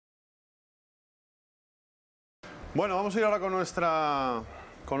Bueno, vamos a ir ahora con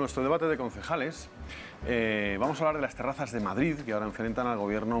nuestro debate de concejales. Vamos a hablar de las terrazas de Madrid, que ahora enfrentan al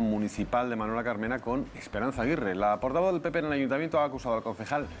gobierno municipal de Manuela Carmena con Esperanza Aguirre. La portavoz del PP en el Ayuntamiento ha acusado al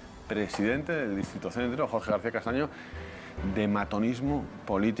concejal presidente del Distrito Centro, Jorge García Castaño, de matonismo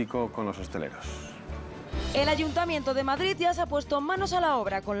político con los hosteleros. El Ayuntamiento de Madrid ya se ha puesto manos a la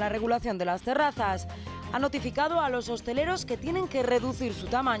obra con la regulación de las terrazas. Ha notificado a los hosteleros que tienen que reducir su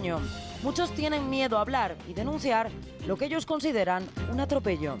tamaño. Muchos tienen miedo a hablar y denunciar lo que ellos consideran un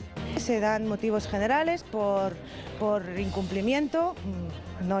atropello. Se dan motivos generales por incumplimiento,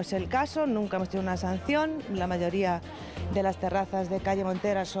 no es el caso, nunca hemos tenido una sanción, la mayoría de las terrazas de calle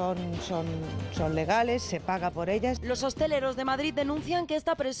Montera son legales, se paga por ellas. Los hosteleros de Madrid denuncian que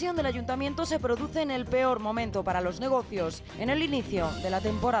esta presión del ayuntamiento se produce en el peor momento para los negocios, en el inicio de la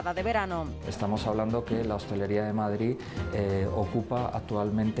temporada de verano. Estamos hablando que la hostelería de Madrid ocupa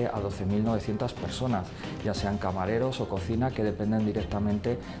actualmente a 12.900 personas, ya sean camareros o cocina, que dependen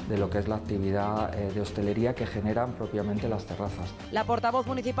directamente de lo que es la actividad de hostelería que generan propiamente las terrazas. La portavoz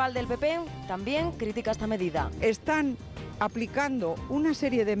municipal del PP también critica esta medida. Están aplicando una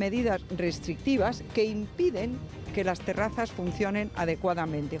serie de medidas restrictivas que impiden que las terrazas funcionen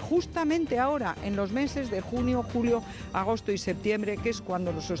adecuadamente. Justamente ahora, en los meses de junio, julio, agosto y septiembre, que es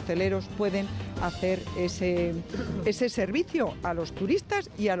cuando los hosteleros pueden hacer ese servicio a los turistas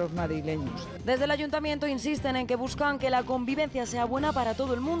y a los madrileños. Desde el ayuntamiento insisten en que buscan que la convivencia sea buena para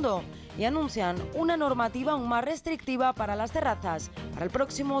todo el mundo y anuncian una normativa aún más restrictiva para las terrazas para el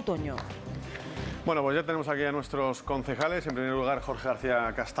próximo otoño. Bueno, pues ya tenemos aquí a nuestros concejales. En primer lugar, Jorge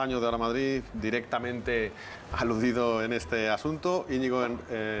García Castaño, de Ahora Madrid, directamente aludido en este asunto. Íñigo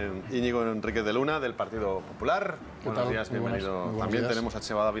Henríquez de Luna, del Partido Popular. Buenos días, bienvenido. También tenemos a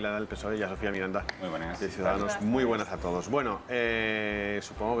Cheva Dávila del PSOE y a Sofía Miranda, de Ciudadanos. Muy buenas a todos. Bueno,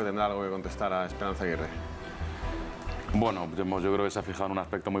 supongo que tendrá algo que contestar a Esperanza Aguirre. Bueno, yo creo que se ha fijado en un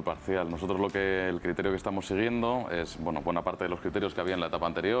aspecto muy parcial. Nosotros el criterio que estamos siguiendo es, bueno, buena parte de los criterios que había en la etapa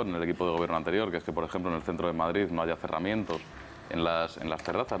anterior, en el equipo de gobierno anterior, que es que, por ejemplo, en el centro de Madrid no haya cerramientos en las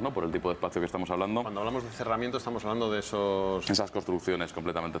terrazas, ¿no? Por el tipo de espacio que estamos hablando. Cuando hablamos de cerramiento estamos hablando de esas construcciones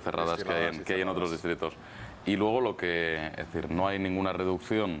completamente cerradas que hay en otros distritos. Y luego es decir, no hay ninguna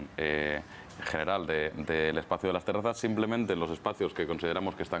reducción general del espacio de las terrazas, simplemente en los espacios que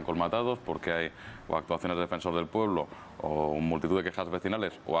consideramos que están colmatados porque hay o actuaciones de defensor del pueblo o multitud de quejas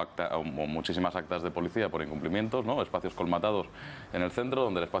vecinales o muchísimas actas de policía por incumplimientos, ¿no? Espacios colmatados en el centro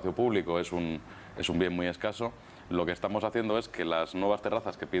donde el espacio público es un bien muy escaso. Lo que estamos haciendo es que las nuevas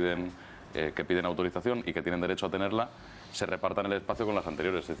terrazas que piden autorización y que tienen derecho a tenerla se repartan el espacio con las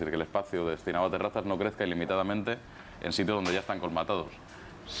anteriores, es decir, que el espacio destinado a terrazas no crezca ilimitadamente en sitios donde ya están colmatados.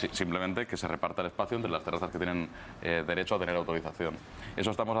 Simplemente que se reparta el espacio entre las terrazas que tienen derecho a tener autorización.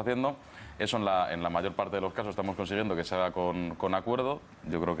 Eso estamos haciendo, eso en la mayor parte de los casos estamos consiguiendo que se haga con acuerdo.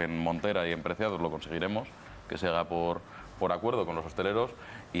 Yo creo que en Montera y en Preciados lo conseguiremos, que se haga por acuerdo con los hosteleros,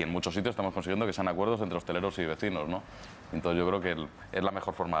 y en muchos sitios estamos consiguiendo que sean acuerdos entre hosteleros y vecinos, ¿no? Entonces yo creo que es la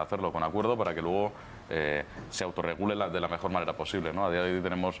mejor forma de hacerlo, con acuerdo, para que luego se autorregule de la mejor manera posible, ¿no? A día de hoy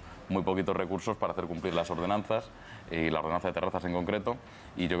tenemos muy poquitos recursos para hacer cumplir las ordenanzas, y la ordenanza de terrazas en concreto,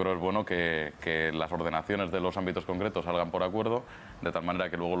 y yo creo que es bueno que las ordenaciones de los ámbitos concretos salgan por acuerdo, de tal manera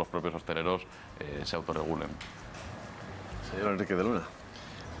que luego los propios hosteleros se autorregulen. Señor Henríquez de Luna.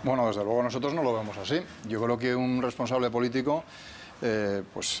 Bueno, desde luego nosotros no lo vemos así. Yo creo que un responsable político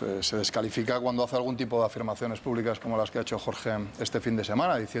se descalifica cuando hace algún tipo de afirmaciones públicas como las que ha hecho Jorge este fin de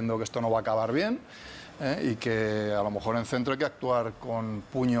semana, diciendo que esto no va a acabar bien y que a lo mejor en centro hay que actuar con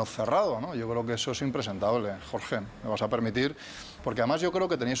puño cerrado, ¿no? Yo creo que eso es impresentable. Jorge, me vas a permitir, porque además yo creo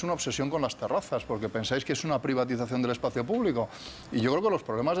que tenéis una obsesión con las terrazas, porque pensáis que es una privatización del espacio público. Y yo creo que los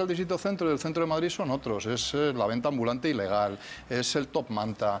problemas del Distrito Centro y del centro de Madrid son otros. Es la venta ambulante ilegal, es el top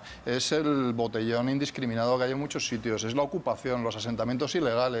manta, es el botellón indiscriminado que hay en muchos sitios, es la ocupación, los asentamientos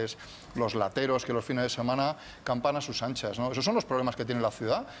ilegales, los lateros que los fines de semana campan a sus anchas, ¿no? Esos son los problemas que tiene la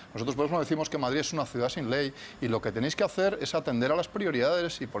ciudad. Nosotros por eso decimos que Madrid es una ciudad sin ley, y lo que tenéis que hacer es atender a las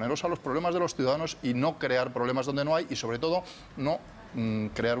prioridades y poneros a los problemas de los ciudadanos y no crear problemas donde no hay, y sobre todo no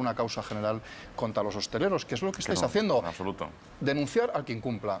crear una causa general contra los hosteleros, que es lo que estáis haciendo. En absoluto. Denunciar al que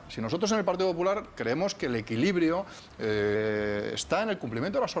incumpla. Si nosotros en el Partido Popular creemos que el equilibrio está en el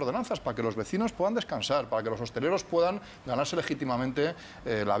cumplimiento de las ordenanzas, para que los vecinos puedan descansar, para que los hosteleros puedan ganarse legítimamente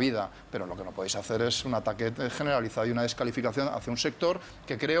la vida. Pero lo que no podéis hacer es un ataque generalizado y una descalificación hacia un sector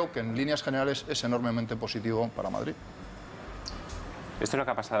que creo que en líneas generales es enormemente positivo para Madrid. Esto es lo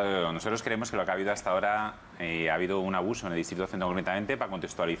que ha pasado. Nosotros creemos que lo que ha habido hasta ahora ha habido un abuso en el Distrito Centro concretamente, para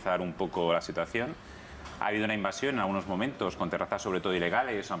contextualizar un poco la situación. Ha habido una invasión en algunos momentos con terrazas sobre todo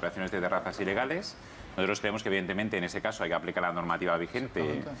ilegales o ampliaciones de terrazas ilegales. Nosotros creemos que evidentemente en ese caso hay que aplicar la normativa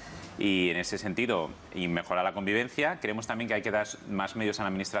vigente y en ese sentido y mejorar la convivencia. Creemos también que hay que dar más medios a la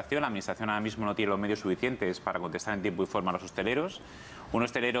administración. La administración ahora mismo no tiene los medios suficientes para contestar en tiempo y forma a los hosteleros. Un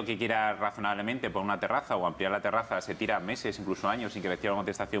hostelero que quiera razonablemente poner una terraza o ampliar la terraza se tira meses, incluso años, sin que reciba una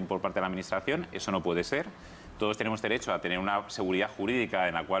contestación por parte de la administración. Eso no puede ser. Todos tenemos derecho a tener una seguridad jurídica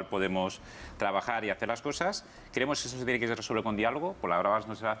en la cual podemos trabajar y hacer las cosas. Creemos que eso se tiene que resolver con diálogo, por la hora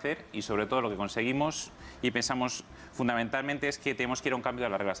no se va a hacer, y sobre todo lo que conseguimos y pensamos fundamentalmente es que tenemos que ir a un cambio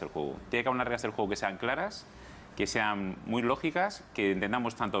de las reglas del juego. Tiene que haber unas reglas del juego que sean claras, que sean muy lógicas, que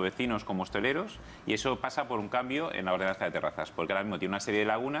entendamos tanto vecinos como hosteleros, y eso pasa por un cambio en la ordenanza de terrazas, porque ahora mismo tiene una serie de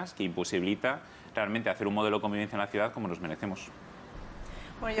lagunas que imposibilita realmente hacer un modelo de convivencia en la ciudad como nos merecemos.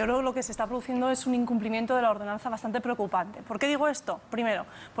 Bueno, yo creo que lo que se está produciendo es un incumplimiento de la ordenanza bastante preocupante. ¿Por qué digo esto? Primero,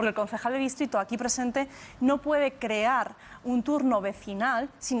 porque el concejal de distrito aquí presente no puede crear un turno vecinal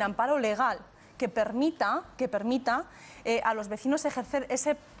sin amparo legal que permita a los vecinos ejercer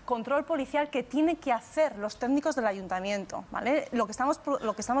ese control policial que tienen que hacer los técnicos del ayuntamiento, ¿vale? Lo que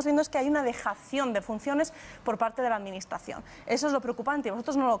estamos viendo es que hay una dejación de funciones por parte de la administración. Eso es lo preocupante y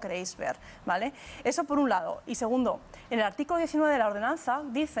vosotros no lo queréis ver, ¿vale? Eso por un lado. Y segundo, en el artículo 19 de la ordenanza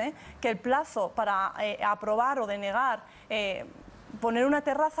dice que el plazo para aprobar o denegar poner una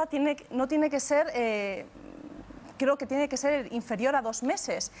terraza no tiene que ser... creo que tiene que ser inferior a 2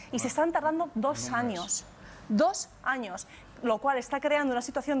 meses y se están tardando 2 años. 2 años, lo cual está creando una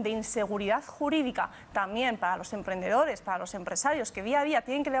situación de inseguridad jurídica también para los emprendedores, para los empresarios que día a día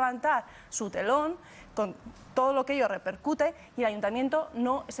tienen que levantar su telón con todo lo que ello repercute y el ayuntamiento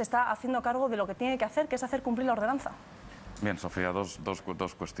no se está haciendo cargo de lo que tiene que hacer, que es hacer cumplir la ordenanza. Bien, Sofía,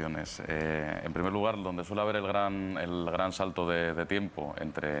 dos cuestiones. En primer lugar, donde suele haber el gran salto de tiempo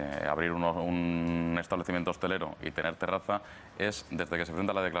entre abrir un establecimiento hostelero y tener terraza es desde que se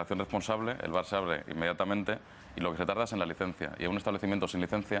presenta la declaración responsable, el bar se abre inmediatamente y lo que se tarda es en la licencia. Y a un establecimiento sin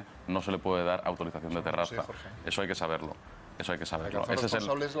licencia no se le puede dar autorización de terraza. Sí, Jorge. Eso hay que saberlo. Eso hay que saberlo. El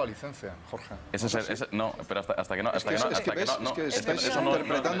responsable es la licencia, Jorge. No, pero hasta que no... Es que estáis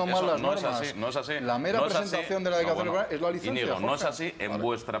interpretando mal las normas. No es así. La mera presentación de la declaración es la licencia, Íñigo, no es así en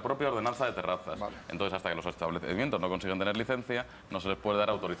vuestra propia ordenanza de terrazas. Entonces, hasta que los establecimientos no consiguen tener licencia, no se les puede dar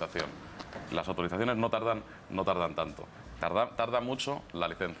autorización. Las autorizaciones no tardan tanto. Tarda mucho la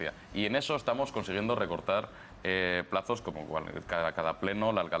licencia. Y en eso estamos consiguiendo recortar plazos como cada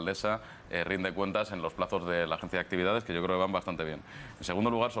pleno, la alcaldesa rinde cuentas en los plazos de la agencia de actividades, que yo creo que van bastante bien. En segundo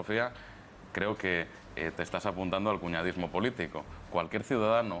lugar, Sofía, creo que te estás apuntando al cuñadismo político. Cualquier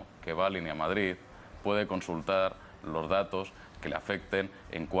ciudadano que va a Línea Madrid puede consultar los datos que le afecten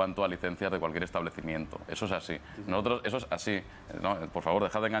en cuanto a licencias de cualquier establecimiento. Eso es así. Eso es así. No, por favor,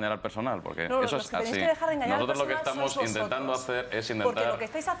 dejad de engañar al personal, porque eso es así. Nosotros lo que estamos intentando hacer es intentar... Porque lo que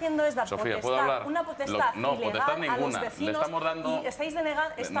estáis haciendo es dar una potestad ilegal a los vecinos le estamos dando... y estáis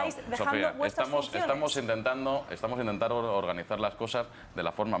dejando Sofía, vuestras funciones. estamos intentando organizar las cosas de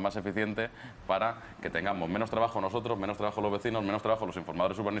la forma más eficiente para que tengamos menos trabajo nosotros, menos trabajo los vecinos, menos trabajo los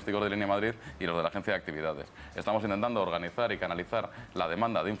informadores urbanísticos de Línea Madrid y los de la agencia de actividades. Estamos intentando organizar y canalizar la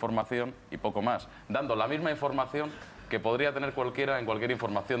demanda de información y poco más, dando la misma información que podría tener cualquiera en cualquier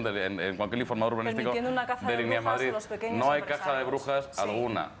información en cualquier informador urbanístico de Línea Madrid. No hay caja de brujas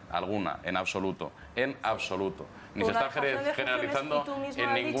alguna, en absoluto. Ni se está generalizando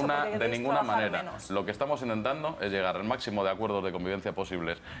de ninguna manera. Lo que estamos intentando es llegar al máximo de acuerdos de convivencia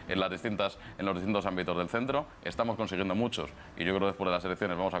posibles en los distintos ámbitos del centro. Estamos consiguiendo muchos y yo creo que después de las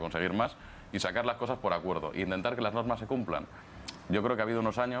elecciones vamos a conseguir más y sacar las cosas por acuerdo e intentar que las normas se cumplan. Yo creo que ha habido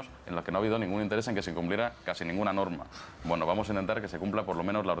unos años en los que no ha habido ningún interés en que se cumpliera casi ninguna norma. Bueno, vamos a intentar que se cumpla por lo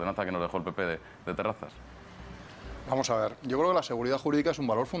menos la ordenanza que nos dejó el PP de terrazas. Vamos a ver, yo creo que la seguridad jurídica es un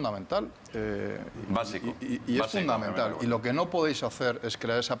valor fundamental. Básico. Y es fundamental. Y lo que no podéis hacer es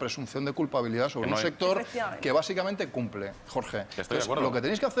crear esa presunción de culpabilidad sobre un sector que básicamente cumple, Jorge. Entonces, lo que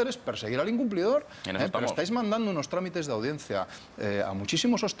tenéis que hacer es perseguir al incumplidor, pero estáis mandando unos trámites de audiencia a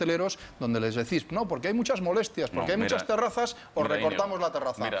muchísimos hosteleros donde les decís, no, porque hay muchas molestias, porque hay muchas terrazas, os recortamos la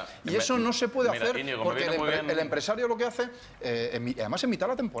terraza. Y eso no se puede hacer porque el empresario lo que hace, además en mitad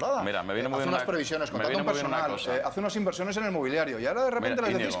de la temporada, hace unas previsiones, contrata un personal, hace unas inversiones en el mobiliario y ahora de repente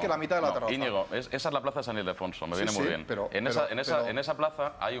les decís que la mitad de la terraza. Íñigo, esa es la plaza de San Ildefonso, me viene muy bien. En esa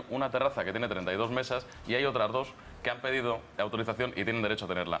plaza hay una terraza que tiene 32 mesas y hay otras 2 que han pedido autorización y tienen derecho a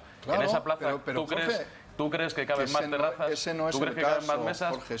tenerla. Claro, en esa plaza, ¿tú ¿Tú crees que caben más terrazas? Ese no es ¿Tú crees que caben más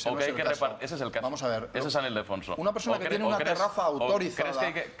mesas? Jorge, ¿O que hay que repartir? Ese es el caso. Vamos a ver. Ese es San Ildefonso. Una persona que tiene una terraza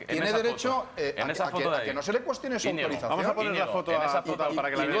autorizada tiene derecho a que no se le cuestione su autorización. Vamos a poner la foto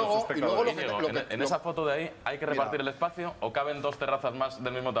para que la vean los espectadores. En esa foto de ahí, ¿hay que repartir el espacio o caben 2 terrazas más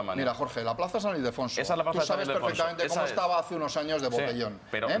del mismo tamaño? Mira, Jorge, la Plaza San Ildefonso. Tú sabes perfectamente cómo estaba hace unos años de botellón.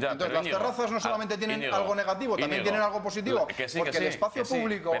 Entonces, las terrazas no solamente tienen algo negativo, también tienen algo positivo. Porque el espacio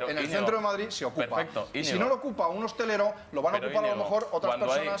público en el centro de Madrid se ocupa. Y si no lo ocupa un hostelero, lo van a ocupar a lo mejor otras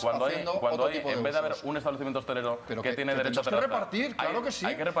personas haciendo otro tipo de en vez de haber un establecimiento hostelero que tiene derecho a terraza, repartir, claro que sí.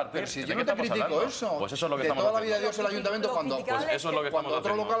 Hay que repartir. Pero si yo no te critico eso. Pues eso es lo que de estamos toda la vida de Dios el Ayuntamiento, cuando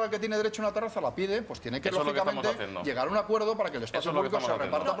otro local al que tiene derecho a una terraza la pide, pues tiene que lógicamente llegar a un acuerdo para que el espacio público se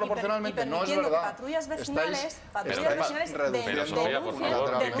reparta proporcionalmente. No es verdad. Patrullas vecinales ¿Qué locura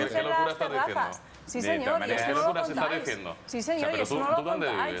estás diciendo? Sí, señor, y eso no lo contáis. Sí, señor, y eso no lo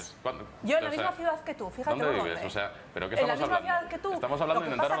contáis. Yo en la misma ciudad que tú, fíjate ¿dónde vives? O sea, ¿pero qué en la estamos misma hablando? ciudad que tú. Estamos hablando de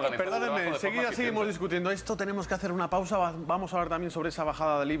intentar organizar. Perdónenme, enseguida seguimos discutiendo esto. Tenemos que hacer una pausa. Vamos a hablar también sobre esa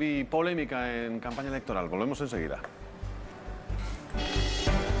bajada del IBI polémica en campaña electoral. Volvemos enseguida.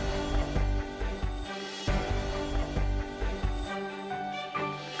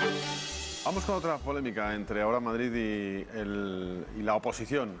 Vamos con otra polémica entre Ahora Madrid y la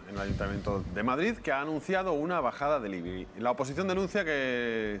oposición en el Ayuntamiento de Madrid, que ha anunciado una bajada del IBI. La oposición denuncia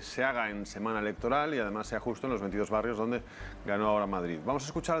que se haga en semana electoral y además sea justo en los 22 barrios donde ganó Ahora Madrid. Vamos a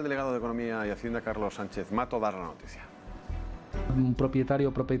escuchar al delegado de Economía y Hacienda, Carlos Sánchez Mato, dar la noticia. Un propietario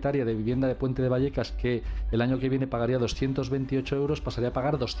o propietaria de vivienda de Puente de Vallecas que el año que viene pagaría 228 euros pasaría a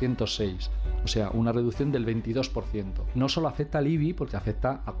pagar 206, o sea, una reducción del 22%. No solo afecta al IBI, porque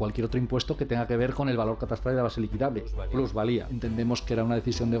afecta a cualquier otro impuesto que tenga que ver con el valor catastral de la base liquidable, plusvalía. Entendemos que era una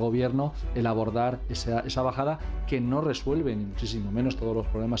decisión de gobierno el abordar esa bajada que no resuelve ni muchísimo menos todos los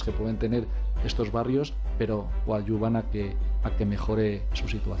problemas que pueden tener estos barrios, pero ayudan a que mejore su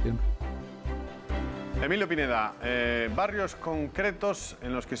situación. Emilio Pineda, barrios concretos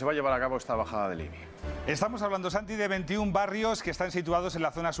en los que se va a llevar a cabo esta bajada del IBI. Estamos hablando, Santi, de 21 barrios que están situados en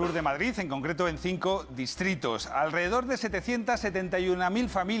la zona sur de Madrid, en concreto en 5 distritos. Alrededor de 771.000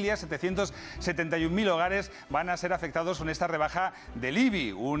 familias, 771.000 hogares van a ser afectados con esta rebaja del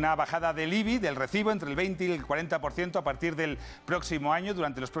IBI. Una bajada del IBI, del recibo, entre el 20 y el 40% a partir del próximo año.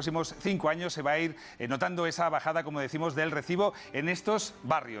 Durante los próximos 5 años se va a ir notando esa bajada, como decimos, del recibo en estos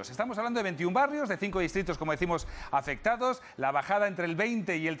barrios. Estamos hablando de 21 barrios, de 5 distritos, como decimos, afectados. La bajada entre el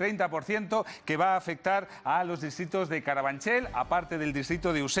 20 y el 30% que va a afectar a los distritos de Carabanchel, aparte del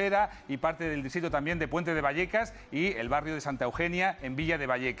distrito de Usera y parte del distrito también de Puente de Vallecas y el barrio de Santa Eugenia en Villa de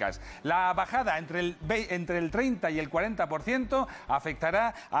Vallecas. La bajada entre el 30 y el 40%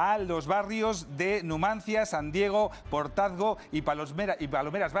 afectará a los barrios de Numancia, San Diego, Portazgo y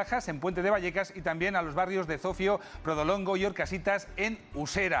Palomeras Bajas en Puente de Vallecas y también a los barrios de Zofio, Prodolongo y Orcasitas en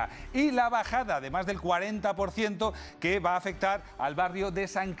Usera. Y la bajada de más del 40% que va a afectar al barrio de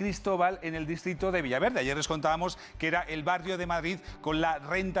San Cristóbal en el distrito de Villaverde. Ayer les contábamos que era el barrio de Madrid con la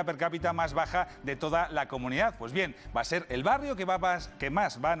renta per cápita más baja de toda la comunidad. Pues bien, va a ser el barrio que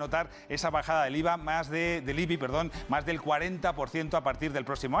más va a notar esa bajada del IBI, más del 40% a partir del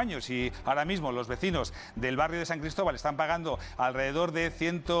próximo año. Si ahora mismo los vecinos del barrio de San Cristóbal están pagando alrededor de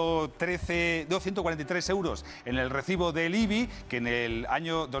 143 euros en el recibo del IBI, que en el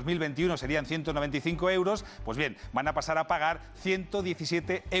año 2021 serían 195 euros, pues bien, van a pasar a pagar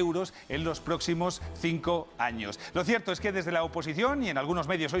 117 euros en los próximos 5 años. Lo cierto es que desde la oposición y en algunos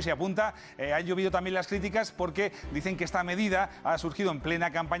medios hoy se apunta, han llovido también las críticas porque dicen que esta medida ha surgido en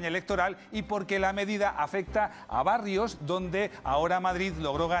plena campaña electoral y porque la medida afecta a barrios donde Ahora Madrid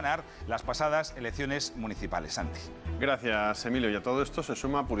logró ganar las pasadas elecciones municipales. Santi. Gracias, Emilio. Y a todo esto se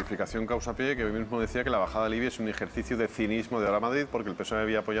suma Purificación Causapié, que hoy mismo decía que la bajada del IBI es un ejercicio de cinismo de Ahora Madrid, porque el PSOE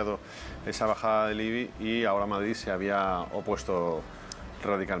había apoyado esa bajada del IBI y Ahora Madrid se había opuesto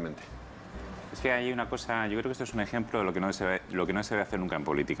radicalmente. Es que hay una cosa, yo creo que esto es un ejemplo de lo que no se debe hacer nunca en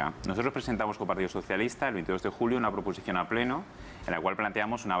política. Nosotros presentamos con Partido Socialista el 22 de julio una proposición a pleno en la cual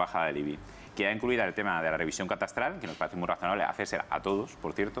planteamos una bajada del IBI, que ha incluido el tema de la revisión catastral, que nos parece muy razonable hacerse a todos,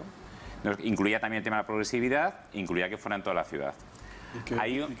 por cierto. Incluía también el tema de la progresividad, incluía que fuera en toda la ciudad.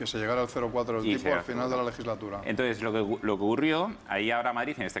 Y que se llegara al 0,4 del tipo al final de la legislatura. Entonces, lo que ocurrió, ahí Ahora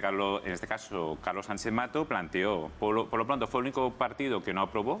Madrid, en este caso Carlos Sánchez Mato, planteó, por lo pronto fue el único partido que no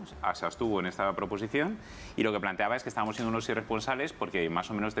aprobó, se abstuvo en esta proposición, y lo que planteaba es que estábamos siendo unos irresponsables porque más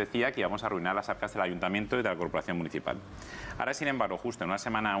o menos decía que íbamos a arruinar las arcas del Ayuntamiento y de la Corporación Municipal. Ahora, sin embargo, justo en una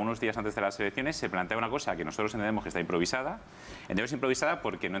semana, unos días antes de las elecciones, se plantea una cosa que nosotros entendemos que está improvisada. Entendemos improvisada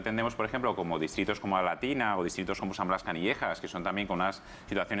porque no entendemos, por ejemplo, como distritos como La Latina o distritos como San Blas Canillejas, que son también con personas,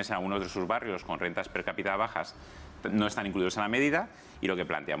 situaciones en algunos de sus barrios con rentas per cápita bajas no están incluidos en la medida, y lo que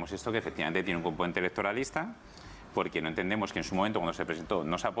planteamos es esto, que efectivamente tiene un componente electoralista, porque no entendemos que en su momento, cuando se presentó,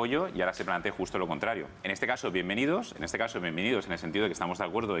 no se apoyó y ahora se plantea justo lo contrario. En este caso, bienvenidos en el sentido de que estamos de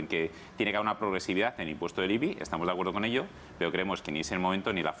acuerdo en que tiene que haber una progresividad en el impuesto del IBI, estamos de acuerdo con ello, pero creemos que ni es el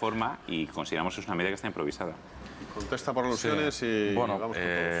momento ni la forma y consideramos que es una medida que está improvisada. Contesta por alusiones y bueno, vamos con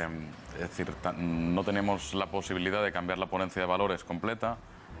todos. es decir, no tenemos la posibilidad de cambiar la ponencia de valores completa.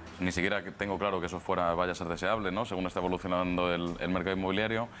 Ni siquiera tengo claro que eso vaya a ser deseable, ¿no? Según está evolucionando el mercado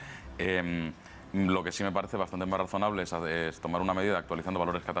inmobiliario. Lo que sí me parece bastante más razonable es tomar una medida actualizando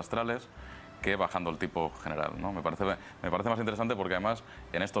valores catastrales que bajando el tipo general, ¿no? Me parece más interesante porque además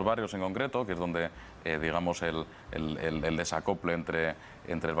en estos barrios en concreto, que es donde digamos el desacople entre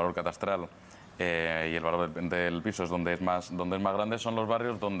el valor catastral y el valor del piso es donde es más grande, son los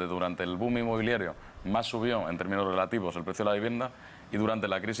barrios donde durante el boom inmobiliario más subió en términos relativos el precio de la vivienda y durante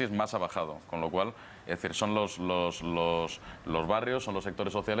la crisis más ha bajado, con lo cual, es decir, son los barrios, son los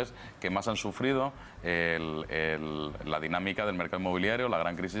sectores sociales que más han sufrido la dinámica del mercado inmobiliario, la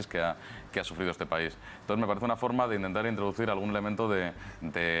gran crisis que ha sufrido este país. Entonces me parece una forma de intentar introducir algún elemento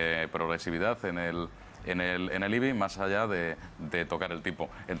de progresividad en el IBI, más allá de tocar el tipo.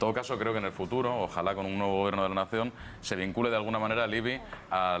 En todo caso, creo que en el futuro, ojalá con un nuevo gobierno de la nación, se vincule de alguna manera el IBI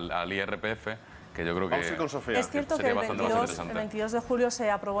al IRPF, que yo creo que es cierto que el 22 de julio se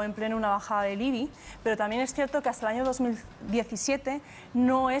aprobó en pleno una bajada del IBI, pero también es cierto que hasta el año 2017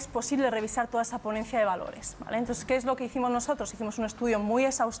 no es posible revisar toda esa ponencia de valores, ¿vale? Entonces, ¿qué es lo que hicimos nosotros? Hicimos un estudio muy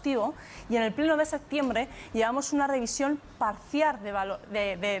exhaustivo y en el pleno de septiembre llevamos una revisión parcial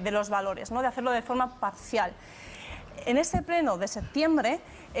de los valores, ¿no? De hacerlo de forma parcial. En ese pleno de septiembre,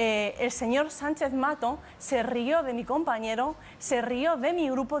 el señor Sánchez Mato se rió de mi compañero, se rió de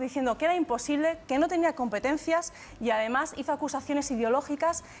mi grupo diciendo que era imposible, que no tenía competencias y además hizo acusaciones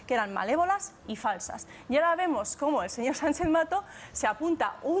ideológicas que eran malévolas y falsas. Y ahora vemos cómo el señor Sánchez Mato se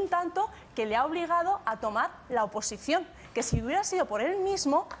apunta un tanto que le ha obligado a tomar la oposición, que si hubiera sido por él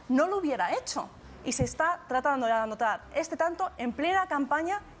mismo no lo hubiera hecho. Y se está tratando de anotar este tanto en plena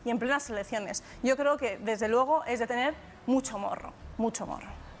campaña y en plenas elecciones. Yo creo que, desde luego, es de tener mucho morro, mucho morro.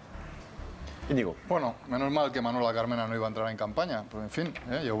 Íñigo. Bueno, menos mal que Manuela Carmena no iba a entrar en campaña, pero en fin,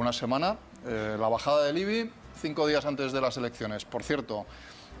 llevó una semana, la bajada del IBI, 5 días antes de las elecciones. Por cierto,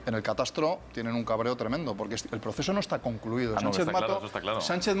 en el catastro tienen un cabreo tremendo, porque el proceso no está concluido.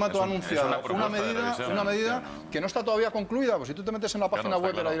 Sánchez Mato ha anunciado una medida que no está todavía concluida. Pues si tú te metes en la página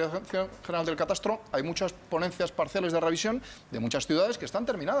web de la Dirección General del Catastro, hay muchas ponencias parciales de revisión de muchas ciudades que están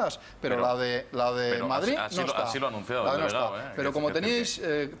terminadas, pero la de Madrid no está. Así lo ha anunciado el delegado, Pero como teníais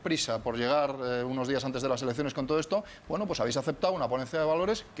prisa por llegar unos días antes de las elecciones con todo esto, bueno, pues habéis aceptado una ponencia de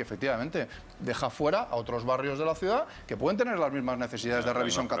valores que efectivamente deja fuera a otros barrios de la ciudad que pueden tener las mismas necesidades de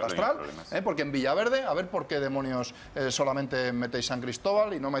revisión catastral, porque en Villaverde, a ver por qué demonios solamente metéis San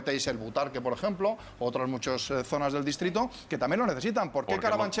Cristóbal y no metéis el Butarque, por ejemplo, o otras muchas zonas del distrito que también lo necesitan. ¿Por qué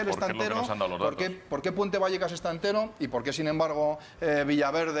Carabanchel está entero? ¿Por qué Puente Vallecas está entero? ¿Y por qué, sin embargo,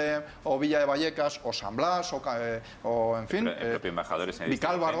 Villaverde o Villa de Vallecas o San Blas o en fin,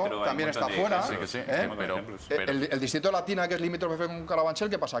 Vicálvaro también está fuera? El distrito de Latina, que es limítrofe con Carabanchel,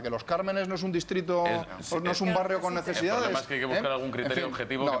 ¿qué pasa? ¿Que Los Cármenes no es un distrito, no es un barrio con necesidades? El problema es que hay que buscar algún criterio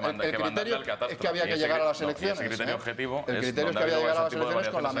objetivo. El criterio es que había que llegar a las elecciones. El criterio objetivo es que había que llegar a las elecciones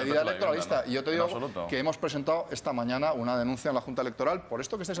con la medida electoralista. Y yo te digo que hemos presentado esta mañana una denuncia en la Junta Electoral por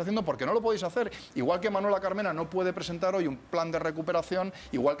esto que estáis haciendo, porque no lo podéis hacer. Igual que Manuela Carmena no puede presentar hoy un plan de recuperación,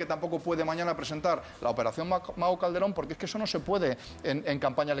 igual que tampoco puede mañana presentar la operación Mago Calderón, porque es que eso no se puede en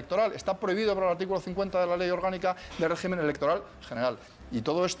campaña electoral. Está prohibido por el artículo 50 de la Ley Orgánica del Régimen Electoral General. Y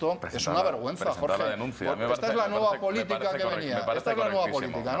todo esto es una vergüenza, Jorge. Esta es la nueva política que venía. Esta es la nueva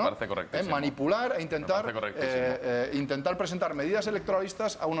política, ¿no? Manipular e intentar presentar medidas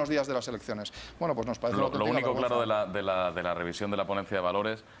electoralistas a unos días de las elecciones. Bueno, pues nos parece lo único claro de la revisión de la ponencia de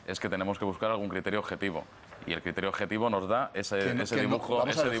valores es que tenemos que buscar algún criterio objetivo. Y el criterio objetivo nos da ese dibujo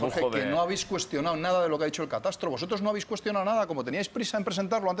Jorge, de... que no habéis cuestionado nada de lo que ha dicho el catastro. Vosotros no habéis cuestionado nada, como teníais prisa en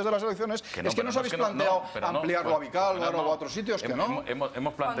presentarlo antes de las elecciones, es que no os habéis planteado ampliarlo a Vicálvaro o a otros sitios, que no.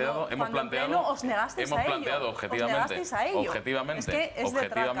 Hemos planteado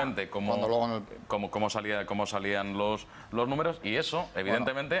objetivamente cómo salían los números, y eso,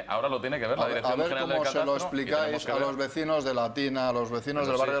 evidentemente, ahora lo tiene que ver la Dirección General del Catastro. A ver cómo se lo explicáis a los vecinos de Latina, a los vecinos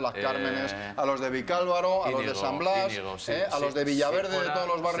del barrio de Las Cármenes, a los de Vicálvaro, los de San Blas, a los de Villaverde, de todos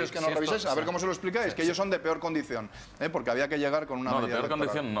los barrios que no reviséis, a ver cómo se lo explicáis, que ellos son de peor condición, porque había que llegar con una medida de peor electoral.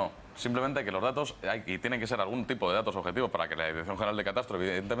 condición no, simplemente que los datos, y tienen que ser algún tipo de datos objetivos para que la Dirección General de Catastro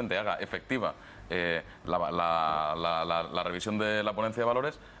evidentemente haga efectiva la revisión de la ponencia de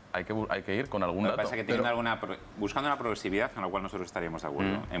valores. Hay que ir con algún dato. Lo que pasa es que buscando una progresividad con la cual nosotros estaríamos de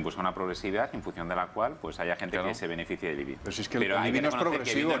acuerdo, en buscar una progresividad en función de la cual pues haya gente que se beneficie del IBI. Pero si es que el IBI no es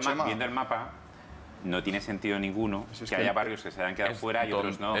progresivo, viendo el mapa, no tiene sentido ninguno que haya barrios que se hayan quedado fuera y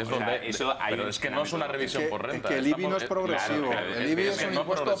otros no. Pero es que no es una revisión por renta. Es que el IBI no es progresivo. El IBI es un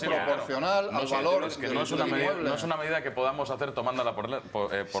impuesto proporcional al valor. Es que no es una medida que podamos hacer tomándola por renta.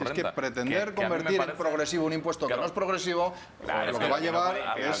 Es que pretender convertir en progresivo un impuesto que no es progresivo, lo que va a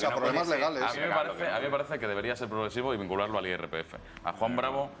llevar es a problemas legales. A mí me parece que debería ser progresivo y vincularlo al IRPF. A Juan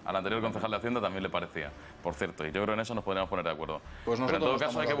Bravo, al anterior concejal de Hacienda, también le parecía, por cierto. Y yo creo que en eso nos podríamos poner de acuerdo. Pero en todo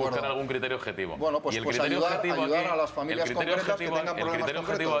caso hay que buscar algún criterio objetivo. Y el criterio objetivo aquí, a las familias concretas que tengan problemas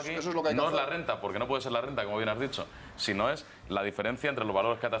concretos. Aquí eso es lo que hay que no hacer. es la renta, porque no puede ser la renta, como bien has dicho, sino es la diferencia entre los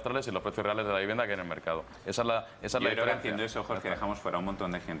valores catastrales y los precios reales de la vivienda que hay en el mercado. Esa es la diferencia. Haciendo eso, Jorge, dejamos fuera un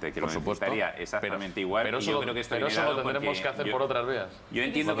montón de gente que lo necesitaría exactamente igual. Pero eso lo tendremos que hacer por otras vías. Yo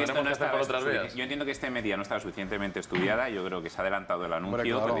entiendo que esta medida no estaba suficientemente estudiada. Yo creo que se ha adelantado el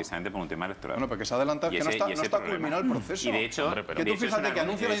anuncio precisamente por un tema electoral. Bueno, porque se ha adelantado, que no está culminado el proceso. Y de hecho, que tú fíjate que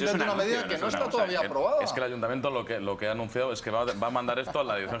anuncia el intento de una medida que no está todavía aprobada. Es que el Ayuntamiento lo que ha anunciado es que va a mandar esto a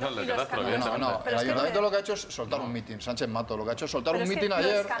la Dirección General del Catastro, evidentemente. No, el Ayuntamiento lo que ha hecho es soltar un mitin. Sánchez Mato lo que ha hecho es soltar un mitin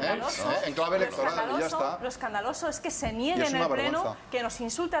ayer en clave electoral y ya está. Lo escandaloso es que se niegue en el Pleno, que nos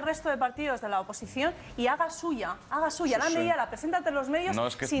insulte el resto de partidos de la oposición y haga suya la medida, la presenta ante los medios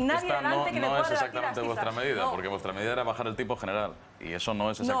sin nadie delante que le pueda rebatir las cifras. No es exactamente vuestra medida, porque vuestra medida era bajar el tipo general y eso no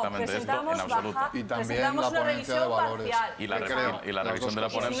es exactamente esto en absoluto. Y también la ponencia de valores. Y la revisión de la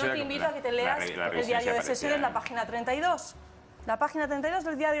ponencia. Y si no, te invito a que te leas el diario de sesiones, la página 32. La página 32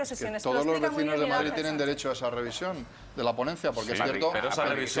 del diario de sesiones. Todos los vecinos de Madrid tienen derecho a esa revisión de la ponencia, porque es cierto que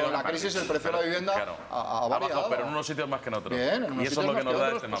con la crisis el precio de la vivienda ha variado. Pero en unos sitios más que en otros. Bien, en unos sitios más que en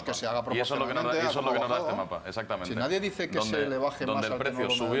otros, pues que se haga proporcionalmente. Y eso es lo que nos da este mapa, exactamente. Si nadie dice que se le baje más, donde el precio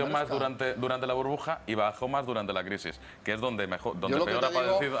subió más durante la burbuja y bajó más durante la crisis, que es donde peor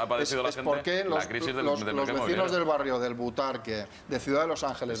ha padecido la gente la crisis del los vecinos del barrio del Butarque, de Ciudad de Los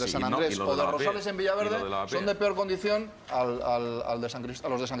Ángeles, de San Andrés o de Rosales en Villaverde son de peor condición a los de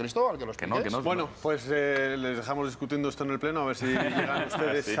San Cristóbal, que los que no. Bueno, pues les dejamos discutiendo esto en el Pleno, a ver si llegan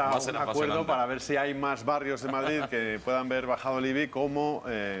ustedes a un acuerdo para ver si hay más barrios de Madrid que puedan ver bajado el IBI,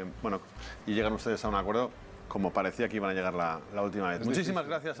 y llegan ustedes a un acuerdo como parecía que iban a llegar la última vez. Muchísimas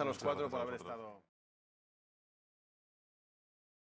gracias a los cuatro por haber estado...